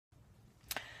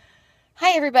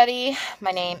Hi everybody,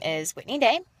 my name is Whitney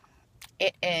Day.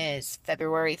 It is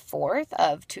February 4th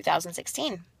of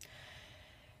 2016.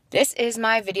 This is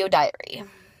my video diary.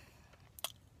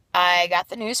 I got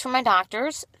the news from my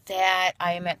doctors that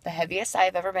I am at the heaviest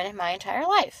I've ever been in my entire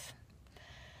life.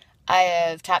 I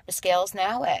have topped the scales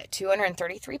now at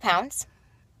 233 pounds.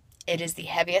 It is the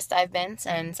heaviest I've been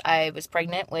since I was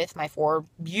pregnant with my 4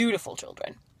 beautiful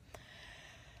children.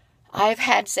 I've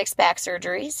had 6 back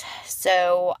surgeries,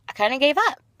 so I kind of gave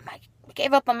up. I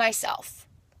gave up on myself.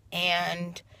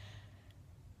 And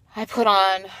I put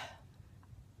on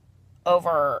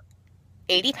over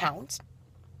 80 pounds.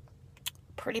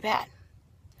 Pretty bad.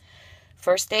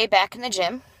 First day back in the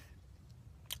gym,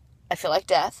 I feel like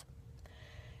death.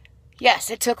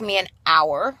 Yes, it took me an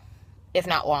hour, if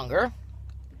not longer,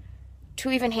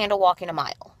 to even handle walking a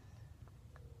mile.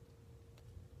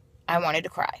 I wanted to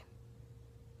cry.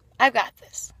 I've got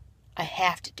this. I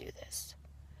have to do this.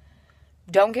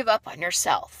 Don't give up on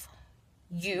yourself.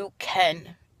 You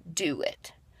can do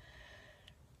it.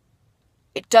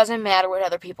 It doesn't matter what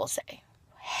other people say.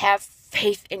 Have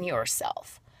faith in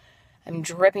yourself. I'm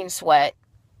dripping sweat.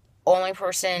 Only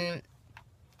person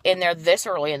in there this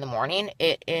early in the morning.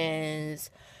 It is,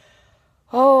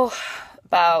 I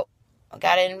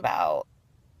got in about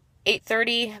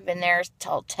 8:30. Been there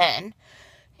till 10.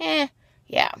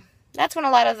 Yeah. That's when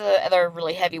a lot of the other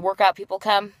really heavy workout people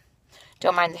come.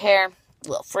 Don't mind the hair. A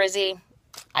little frizzy.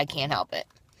 I can't help it.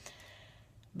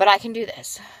 But I can do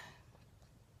this.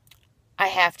 I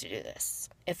have to do this.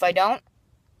 If I don't,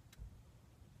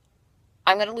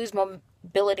 I'm going to lose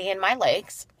mobility in my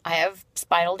legs. I have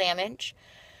spinal damage.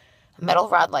 A metal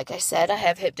rod, like I said. I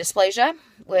have hip dysplasia,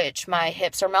 which my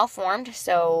hips are malformed.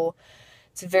 So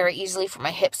it's very easily for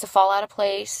my hips to fall out of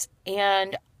place.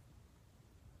 And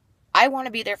I want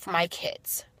to be there for my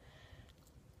kids.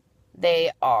 They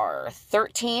are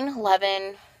 13,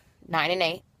 11, 9, and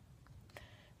 8.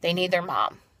 They need their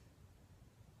mom.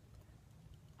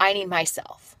 I need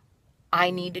myself.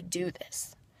 I need to do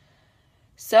this.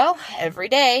 So, every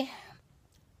day,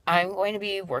 I'm going to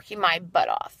be working my butt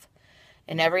off.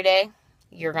 And every day,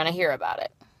 you're going to hear about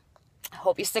it. I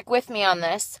hope you stick with me on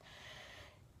this.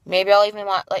 Maybe I'll even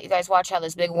let you guys watch how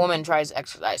this big woman tries to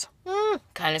exercise.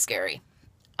 Kind of scary.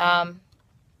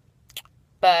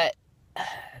 But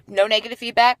no negative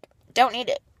feedback. Don't need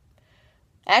it.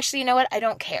 Actually, you know what? I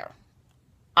don't care.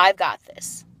 I've got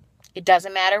this. It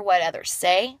doesn't matter what others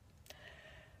say.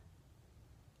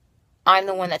 I'm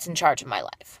the one that's in charge of my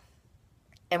life.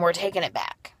 And we're taking it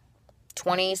back.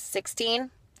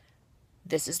 2016,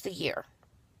 this is the year.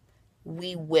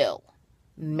 We will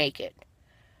make it.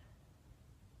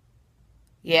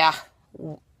 Yeah,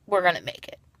 we're going to make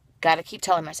it. Got to keep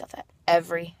telling myself that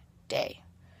every day.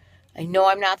 I know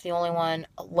I'm not the only one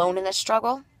alone in this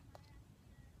struggle.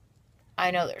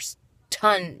 I know there's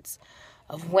tons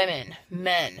of women,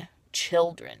 men,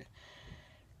 children.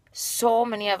 So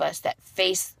many of us that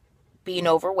face being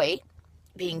overweight,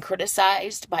 being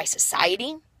criticized by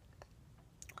society.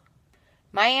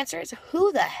 My answer is,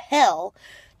 who the hell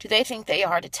do they think they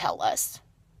are to tell us?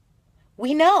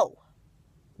 We know.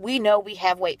 We know we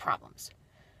have weight problems.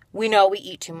 We know we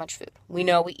eat too much food. We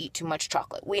know we eat too much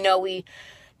chocolate. We know we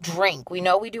drink. We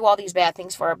know we do all these bad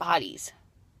things for our bodies.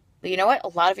 But you know what? A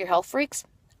lot of your health freaks,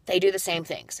 they do the same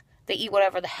things. They eat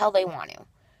whatever the hell they want to.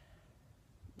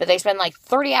 But they spend like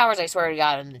 30 hours, I swear to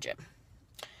God, in the gym.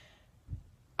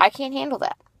 I can't handle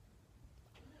that.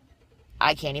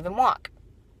 I can't even walk.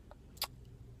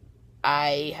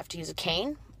 I have to use a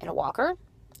cane and a walker.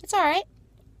 It's all right.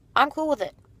 I'm cool with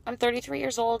it. I'm 33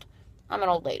 years old. I'm an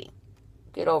old lady.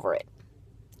 Get over it.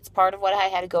 It's part of what I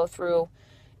had to go through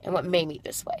and what made me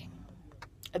this way.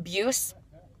 Abuse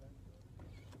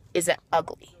is an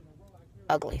ugly,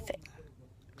 ugly thing.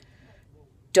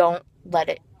 Don't let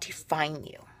it define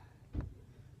you.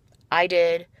 I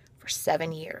did for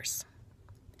 7 years.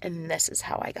 And this is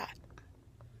how I got.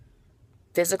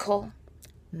 Physical,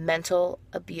 mental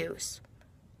abuse.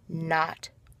 Not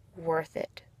worth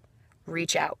it.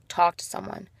 Reach out. Talk to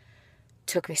someone.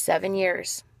 Took me 7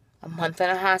 years. A month in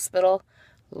a hospital.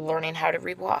 Learning how to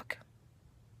rewalk.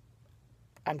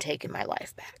 I'm taking my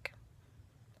life back.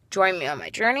 Join me on my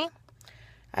journey.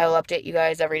 I will update you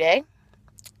guys every day.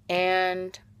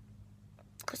 And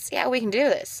let's see how we can do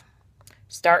this.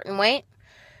 Starting weight.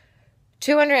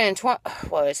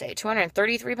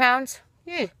 233 pounds?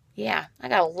 Yeah, I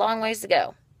got a long ways to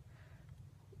go.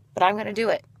 But I'm going to do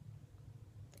it.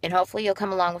 And hopefully you'll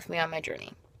come along with me on my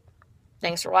journey.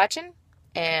 Thanks for watching,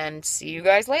 and see you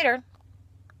guys later.